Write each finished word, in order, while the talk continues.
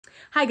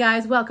Hi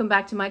guys, welcome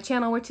back to my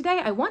channel where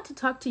today I want to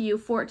talk to you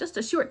for just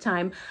a short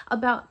time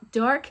about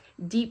dark,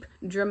 deep,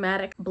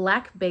 dramatic,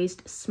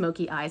 black-based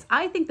smoky eyes.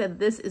 I think that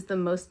this is the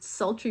most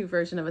sultry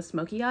version of a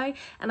smoky eye,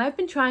 and I've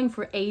been trying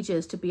for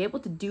ages to be able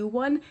to do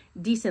one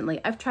decently.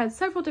 I've tried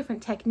several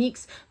different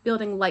techniques,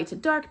 building light to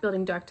dark,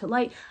 building dark to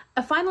light.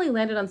 I finally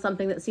landed on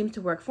something that seems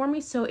to work for me,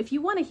 so if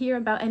you want to hear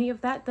about any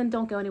of that, then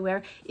don't go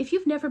anywhere. If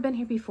you've never been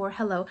here before,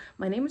 hello,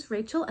 my name is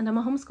Rachel and I'm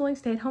a homeschooling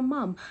stay-at-home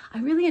mom. I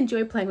really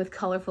enjoy playing with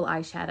colorful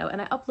eyeshadow,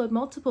 and I upload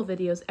multiple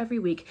videos every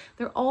week.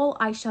 They're all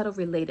eyeshadow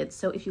related,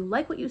 so if you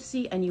like what you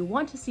see and you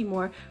want to see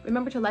more,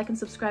 remember to like and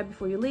subscribe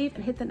before you leave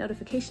and hit that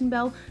notification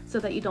bell so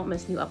that you don't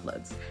miss new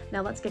uploads.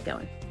 Now let's get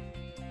going.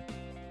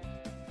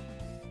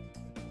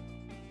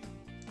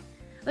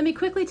 Let me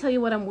quickly tell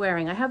you what I'm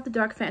wearing. I have the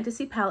Dark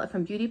Fantasy palette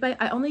from Beauty Bay.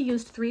 I only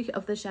used 3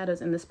 of the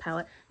shadows in this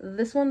palette.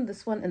 This one,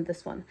 and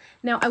this one.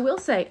 Now, I will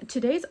say,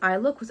 today's eye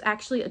look was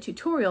actually a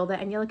tutorial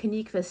that Angelica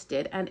Nyqvist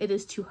did, and it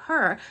is to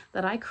her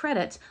that I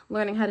credit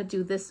learning how to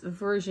do this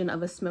version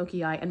of a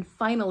smoky eye and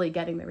finally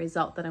getting the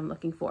result that I'm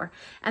looking for.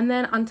 And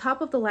then on top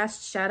of the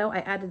last shadow, I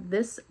added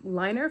this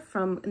liner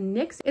from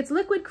NYX. It's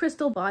Liquid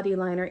Crystal Body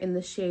Liner in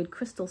the shade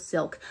Crystal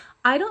Silk.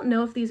 I don't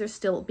know if these are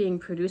still being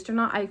produced or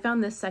not. I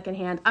found this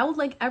secondhand. I will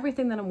link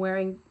everything that I'm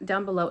wearing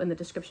down below in the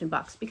description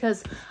box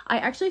because I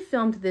actually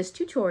filmed this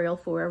tutorial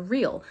for a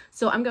reel.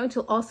 So I'm going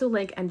to also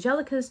link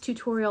Angelica's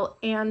tutorial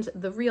and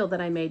the reel that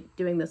I made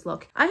doing this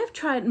look. I have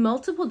tried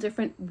multiple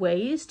different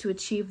ways to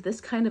achieve this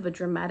kind of a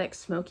dramatic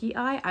smoky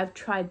eye. I've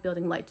tried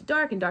building light to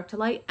dark and dark to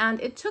light, and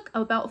it took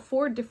about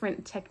 4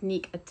 different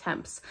technique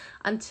attempts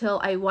until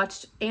I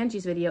watched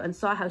Angie's video and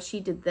saw how she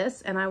did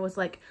this, and I was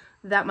like,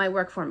 that might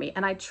work for me.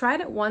 And I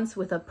tried it once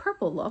with a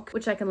purple look,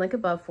 which I can link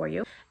above for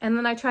you. And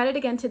then I tried it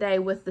again today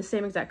with the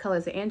same exact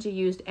colors that Angie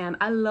used, and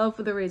I love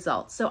the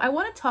results. So I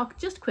want to talk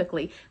just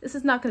quickly, this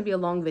is not going to be a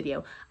long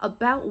video,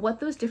 about what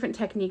those different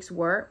techniques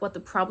were, what the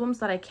problems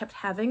that I kept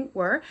having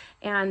were,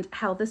 and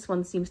how this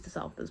one seems to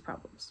solve those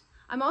problems.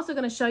 I'm also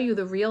going to show you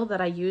the reel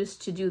that I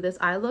used to do this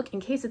eye look in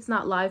case it's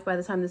not live by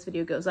the time this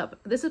video goes up.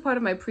 This is part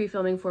of my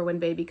pre-filming for when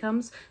baby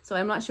comes, so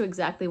I'm not sure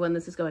exactly when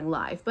this is going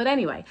live. But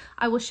anyway,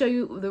 I will show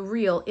you the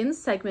reel in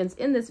segments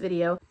in this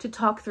video to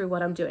talk through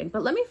what I'm doing.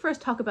 But let me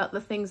first talk about the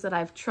things that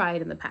I've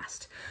tried in the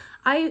past.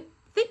 I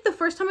think the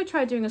first time I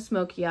tried doing a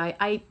smoky eye,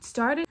 I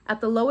started at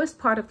the lowest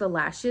part of the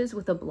lashes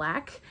with a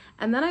black,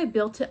 and then I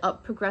built it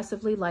up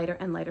progressively lighter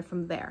and lighter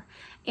from there.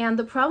 And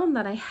the problem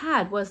that I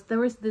had was there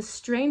was this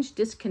strange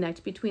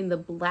disconnect between the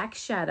black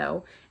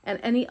shadow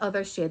and any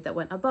other shade that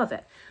went above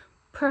it.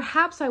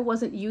 Perhaps I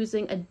wasn't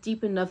using a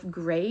deep enough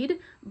grade,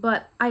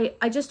 but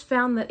I just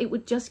found that it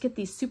would just get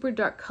these super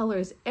dark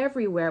colors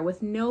everywhere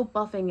with no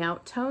buffing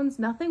out tones.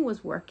 Nothing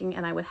was working,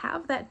 and I would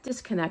have that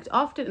disconnect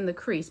often in the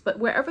crease, but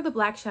wherever the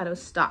black shadow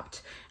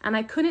stopped, and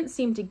I couldn't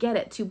seem to get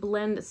it to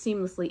blend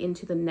seamlessly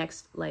into the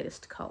next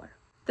lightest color.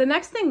 The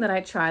next thing that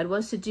I tried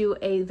was to do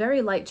a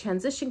very light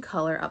transition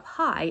color up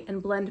high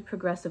and blend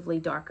progressively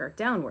darker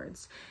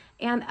downwards.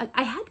 And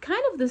I had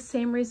kind of the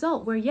same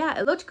result where, yeah,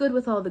 it looked good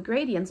with all the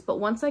gradients, but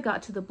once I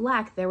got to the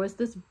black, there was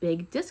this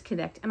big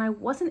disconnect and I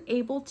wasn't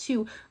able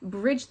to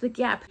bridge the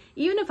gap.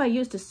 Even if I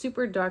used a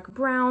super dark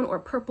brown or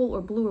purple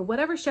or blue or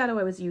whatever shadow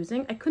I was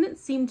using, I couldn't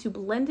seem to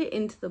blend it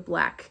into the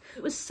black.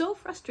 It was so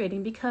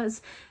frustrating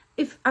because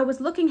if I was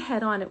looking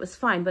head on, it was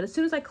fine, but as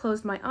soon as I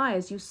closed my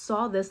eyes, you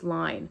saw this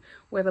line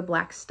where the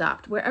black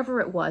stopped, wherever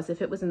it was,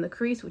 if it was in the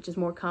crease, which is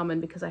more common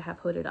because I have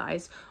hooded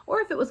eyes,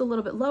 or if it was a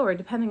little bit lower,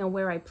 depending on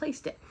where I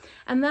placed it.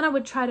 And then I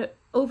would try to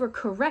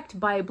overcorrect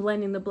by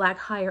blending the black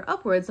higher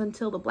upwards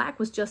until the black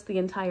was just the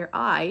entire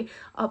eye,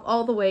 up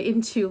all the way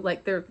into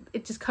like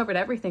it just covered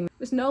everything.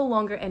 There's no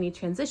longer any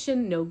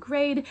transition, no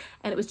grade,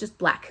 and it was just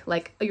black,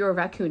 like you're a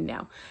raccoon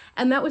now.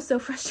 And that was so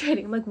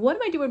frustrating. I'm like, what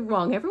am I doing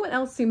wrong? Everyone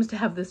else seems to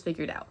have this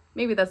figured out.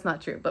 Maybe that's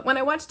not true, but when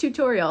I watch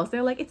tutorials,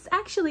 they're like, it's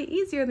actually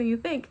easier than you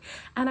think,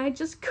 and I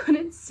just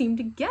couldn't seem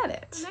to get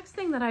it. The next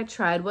thing that I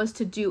tried was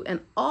to do an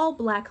all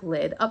black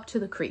lid up to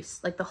the crease,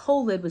 like the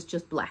whole lid was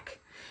just black,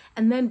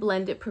 and then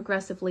blend it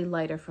progressively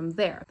lighter from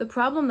there. The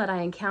problem that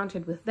I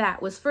encountered with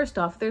that was, first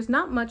off, there's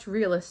not much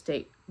real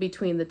estate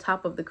between the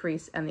top of the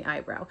crease and the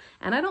eyebrow,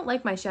 and I don't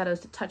like my shadows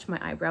to touch my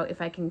eyebrow if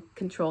I can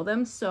control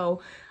them,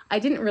 so I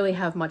didn't really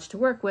have much to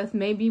work with.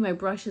 Maybe my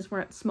brushes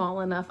weren't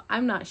small enough,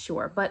 I'm not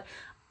sure, but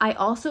I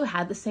also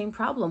had the same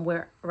problem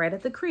where right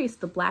at the crease,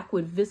 the black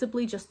would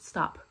visibly just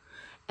stop,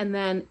 and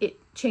then it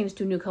changed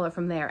to a new color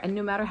from there, and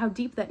no matter how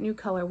deep that new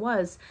color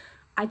was,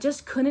 I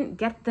just couldn't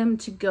get them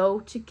to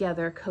go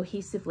together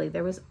cohesively.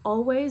 There was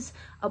always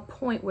a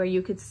point where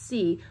you could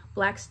see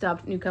black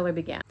stopped, new color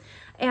began.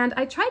 And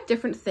I tried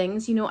different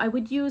things. You know, I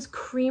would use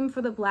cream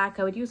for the black.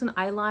 I would use an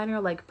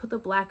eyeliner, like put the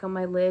black on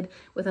my lid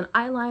with an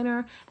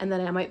eyeliner, and then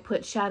I might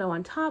put shadow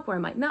on top, or I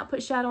might not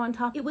put shadow on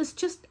top. It was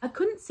just, I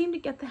couldn't seem to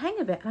get the hang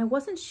of it. And I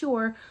wasn't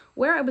sure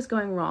where I was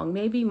going wrong.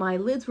 Maybe my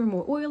lids were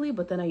more oily,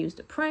 but then I used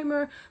a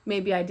primer.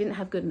 Maybe I didn't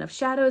have good enough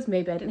shadows.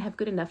 Maybe I didn't have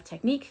good enough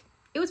technique.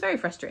 It was very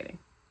frustrating.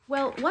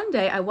 Well, one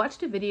day I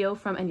watched a video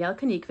from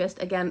Angelica Nyqvist.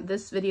 Again,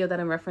 this video that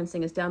I'm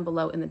referencing is down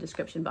below in the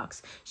description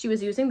box. She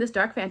was using this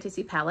dark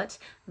fantasy palette.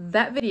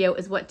 That video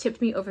is what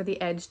tipped me over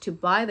the edge to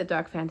buy the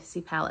dark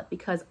fantasy palette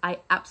because I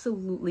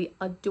absolutely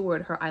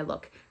adored her eye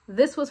look.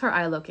 This was her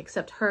eye look,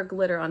 except her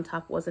glitter on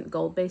top wasn't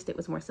gold-based, it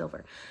was more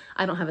silver.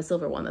 I don't have a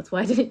silver one, that's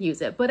why I didn't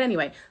use it. But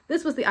anyway,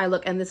 this was the eye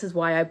look, and this is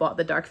why I bought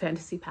the dark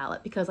fantasy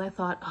palette, because I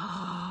thought,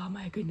 oh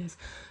my goodness.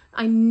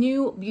 I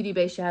knew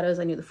beauty-based shadows,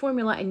 I knew the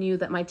formula, I knew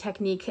that my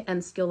technique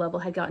and skill level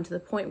had gotten to the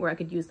point where I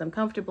could use them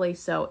comfortably,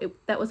 so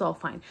that was all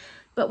fine.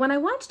 But when I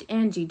watched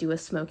Angie do a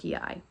smoky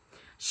eye,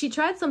 she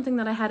tried something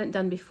that I hadn't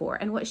done before,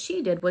 and what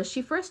she did was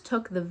she first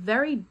took the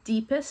very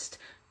deepest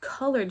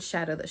colored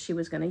shadow that she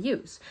was going to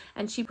use,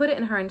 and she put it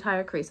in her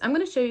entire crease. I'm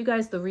going to show you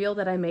guys the reel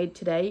that I made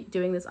today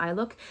doing this eye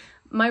look.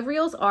 My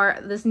reels are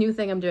this new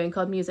thing I'm doing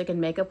called Music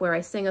and Makeup, where I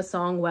sing a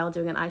song while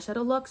doing an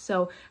eyeshadow look,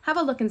 so have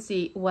a look and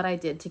see what I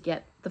did to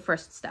get the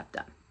first step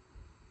done.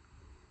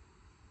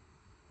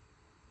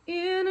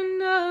 In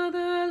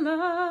another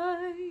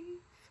life,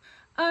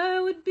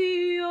 I would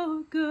be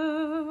your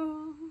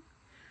girl.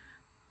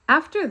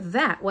 After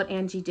that, what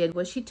Angie did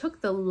was she took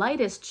the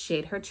lightest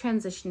shade, her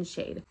transition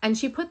shade, and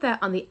she put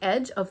that on the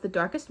edge of the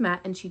darkest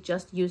matte, and she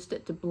just used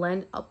it to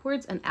blend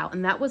upwards and out.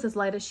 And that was as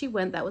light as she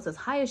went, that was as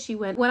high as she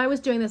went. When I was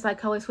doing this, I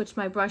color switched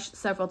my brush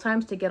several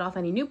times to get off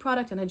any new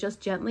product, and I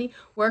just gently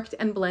worked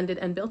and blended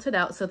and built it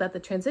out so that the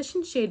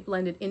transition shade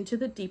blended into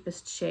the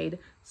deepest shade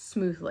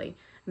smoothly.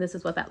 And this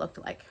is what that looked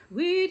like.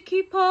 We'd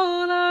keep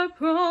all our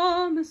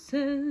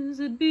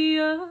promises, it'd be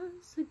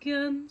us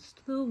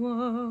against the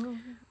world.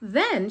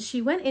 Then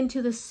she went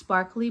into the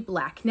sparkly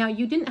black. Now,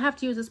 you didn't have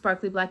to use a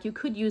sparkly black, you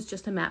could use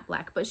just a matte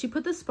black, but she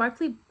put the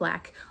sparkly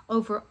black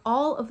over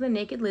all of the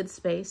naked lid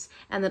space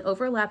and then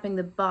overlapping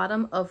the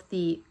bottom of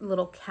the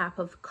little cap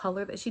of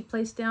color that she'd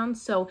placed down.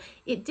 So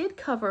it did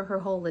cover her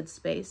whole lid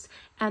space,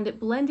 and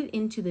it blended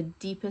into the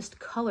deepest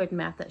colored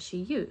matte that she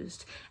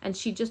used. And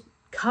she just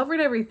covered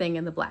everything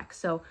in the black.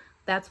 So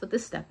that's what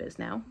this step is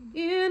now.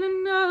 In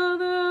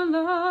another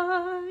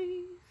life,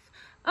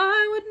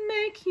 I would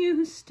make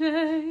you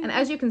stay. And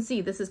as you can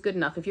see, this is good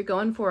enough. If you're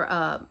going for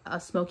a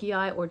smoky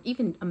eye or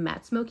even a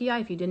matte smoky eye,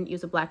 if you didn't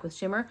use a black with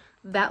shimmer,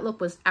 that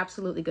look was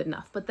absolutely good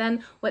enough. But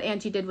then what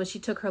Angie did was she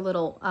took her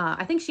little,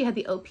 I think she had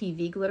the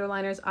OPV glitter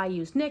liners. I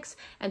used NYX,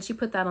 and she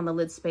put that on the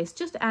lid space.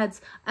 Just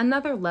adds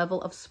another level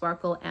of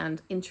sparkle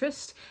and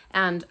interest.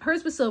 And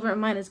hers was silver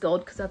and mine is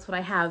gold because that's what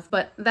I have,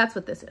 but that's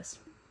what this is.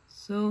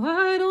 So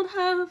I don't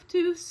have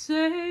to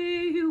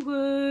say you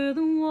were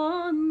the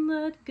one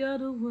that got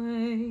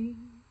away,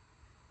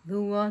 the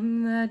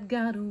one that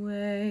got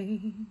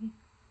away.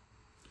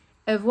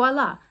 Et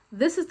voila!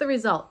 This is the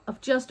result of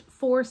just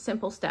 4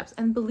 simple steps,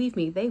 and believe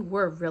me, they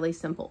were really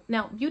simple.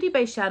 Now,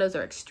 beauty-based shadows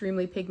are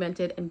extremely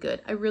pigmented and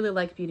good. I really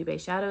like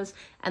beauty-based shadows,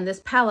 and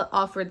this palette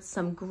offered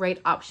some great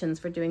options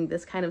for doing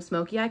this kind of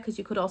smoky eye, because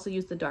you could also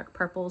use the dark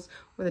purples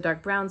or the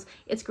dark browns.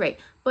 It's great,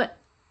 but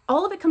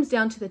all of it comes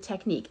down to the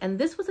technique, and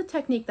this was a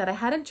technique that I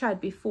hadn't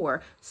tried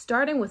before,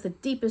 starting with the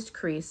deepest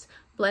crease,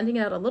 blending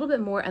it out a little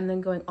bit more, and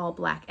then going all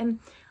black. And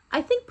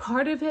I think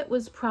part of it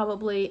was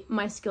probably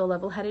my skill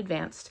level had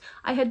advanced.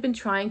 I had been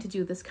trying to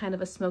do this kind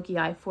of a smoky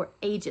eye for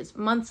ages,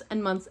 months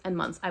and months and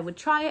months. I would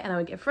try it and I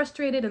would get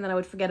frustrated and then I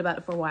would forget about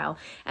it for a while.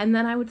 And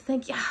then I would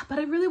think, yeah, but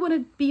I really want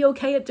to be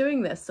okay at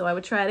doing this. So I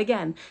would try it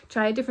again,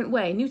 try a different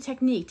way, new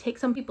technique, take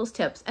some people's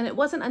tips. And it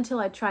wasn't until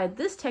I tried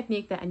this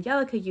technique that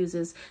Angelica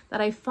uses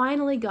that I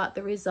finally got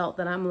the result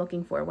that I'm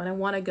looking for when I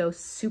want to go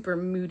super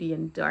moody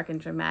and dark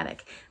and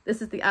dramatic.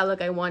 This is the eye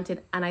look I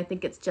wanted, and I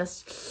think it's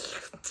just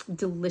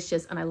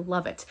delicious and I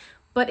love it.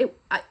 But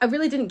I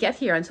really didn't get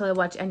here until I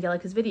watched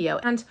Angelica's video.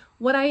 And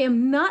what I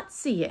am not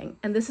seeing,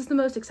 and this is the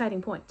most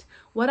exciting point,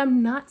 what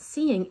I'm not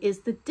seeing is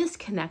the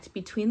disconnect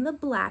between the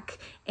black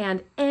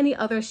and any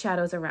other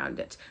shadows around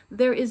it.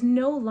 There is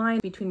no line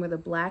between where the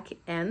black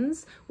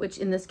ends, which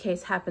in this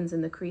case happens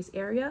in the crease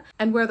area,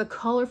 and where the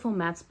colorful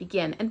mattes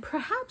begin. And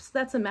perhaps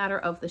that's a matter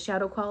of the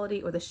shadow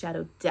quality or the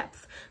shadow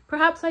depth.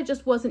 Perhaps I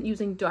just wasn't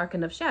using dark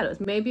enough shadows.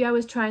 Maybe I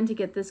was trying to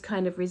get this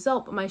kind of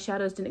result, but my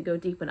shadows didn't go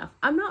deep enough.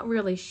 I'm not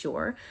really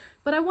sure.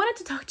 But I wanted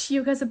to talk to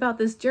you guys about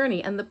this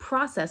journey and the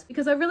process,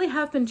 because I really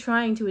have been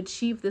trying to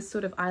achieve this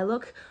sort of eye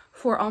look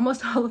for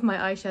almost all of my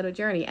eyeshadow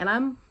journey. And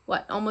I'm,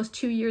 almost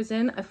 2 years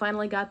in, I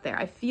finally got there.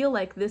 I feel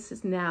like this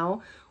is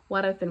now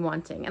what I've been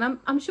wanting. And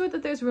I'm sure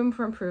that there's room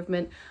for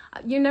improvement.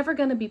 You're never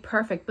going to be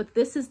perfect, but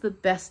this is the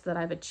best that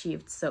I've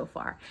achieved so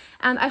far.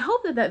 And I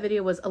hope that that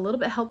video was a little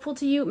bit helpful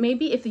to you.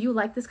 Maybe if you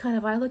like this kind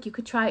of eye look, you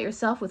could try it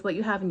yourself with what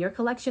you have in your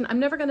collection.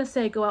 I'm never going to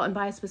say go out and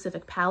buy a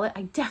specific palette.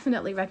 I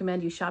definitely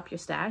recommend you shop your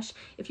stash.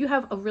 If you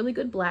have a really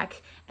good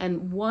black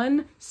and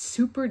one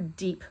super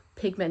deep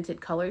pigmented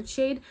colored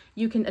shade,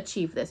 you can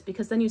achieve this,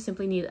 because then you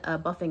simply need a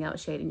buffing out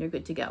shade and you're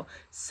good to go.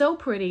 So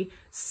pretty,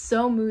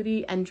 so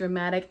moody and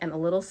dramatic and a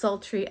little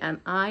sultry, and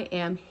I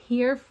am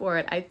here for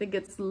it. I think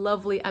it's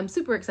lovely. I'm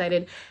super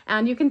excited,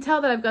 and you can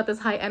tell that I've got this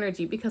high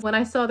energy because when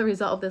I saw the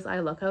result of this eye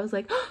look, I was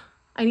like, oh,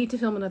 I need to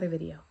film another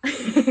video.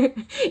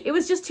 It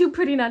was just too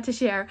pretty not to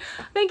share.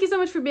 Thank you so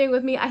much for being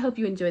with me. I hope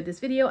you enjoyed this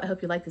video. I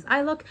hope you like this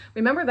eye look.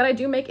 Remember that I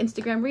do make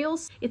Instagram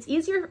reels. It's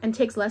easier and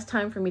takes less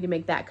time for me to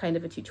make that kind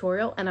of a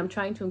tutorial, and I'm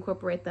trying to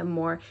incorporate them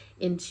more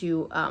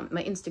into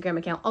my Instagram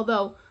account,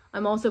 although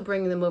I'm also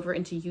bringing them over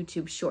into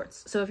YouTube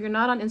Shorts. So if you're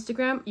not on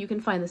Instagram, you can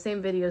find the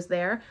same videos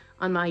there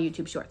on my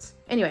YouTube Shorts.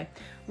 Anyway,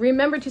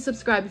 remember to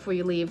subscribe before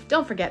you leave.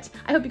 Don't forget.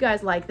 I hope you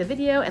guys like the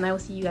video, and I will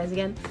see you guys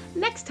again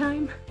next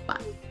time.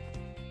 Bye.